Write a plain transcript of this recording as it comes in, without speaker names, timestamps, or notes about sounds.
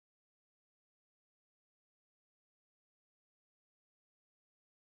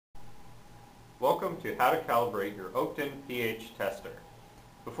Welcome to How to Calibrate Your Oakton pH Tester.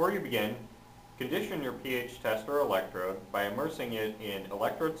 Before you begin, condition your pH tester electrode by immersing it in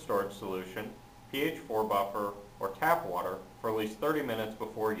electrode storage solution, pH 4 buffer, or tap water for at least 30 minutes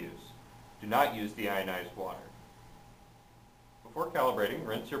before use. Do not use deionized water. Before calibrating,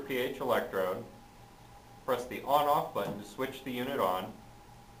 rinse your pH electrode. Press the on-off button to switch the unit on,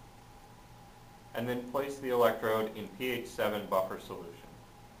 and then place the electrode in pH 7 buffer solution.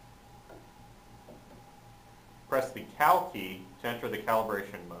 Press the cal key to enter the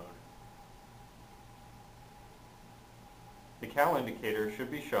calibration mode. The cal indicator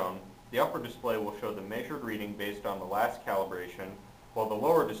should be shown. The upper display will show the measured reading based on the last calibration, while the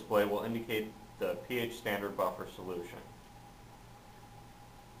lower display will indicate the pH standard buffer solution.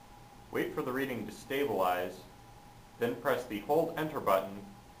 Wait for the reading to stabilize, then press the Hold Enter button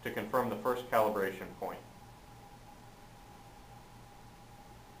to confirm the first calibration point.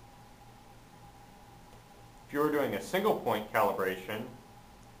 If you are doing a single point calibration,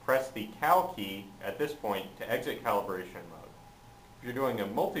 press the cal key at this point to exit calibration mode. If you're doing a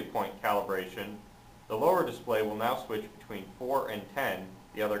multi-point calibration, the lower display will now switch between 4 and 10,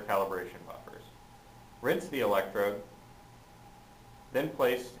 the other calibration buffers. Rinse the electrode, then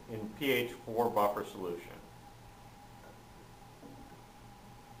place in pH 4 buffer solution.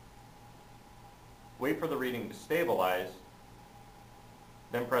 Wait for the reading to stabilize,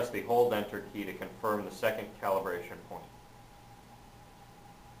 then press the Hold Enter key to confirm the second calibration point.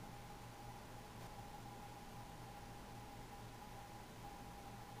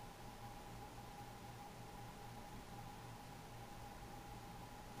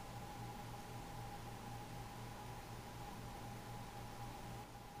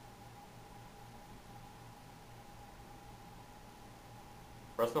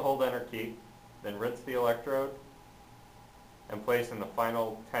 Press the Hold Enter key, then rinse the electrode and place in the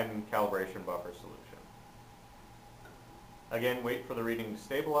final 10 calibration buffer solution. Again, wait for the reading to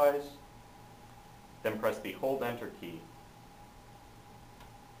stabilize, then press the Hold Enter key.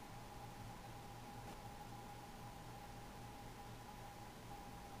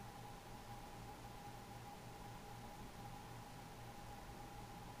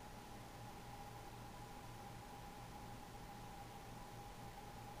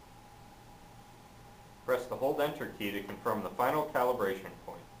 Press the Hold Enter key to confirm the final calibration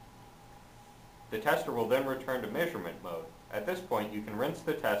point. The tester will then return to measurement mode. At this point, you can rinse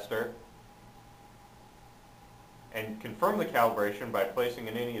the tester and confirm the calibration by placing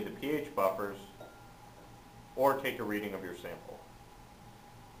in any of the pH buffers or take a reading of your sample.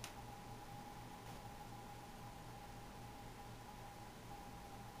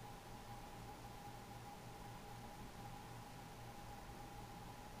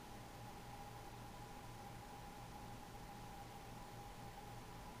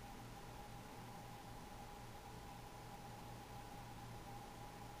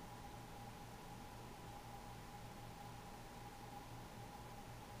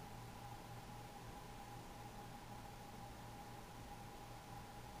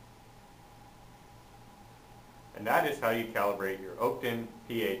 And that is how you calibrate your Oakton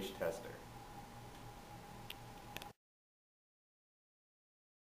pH tester.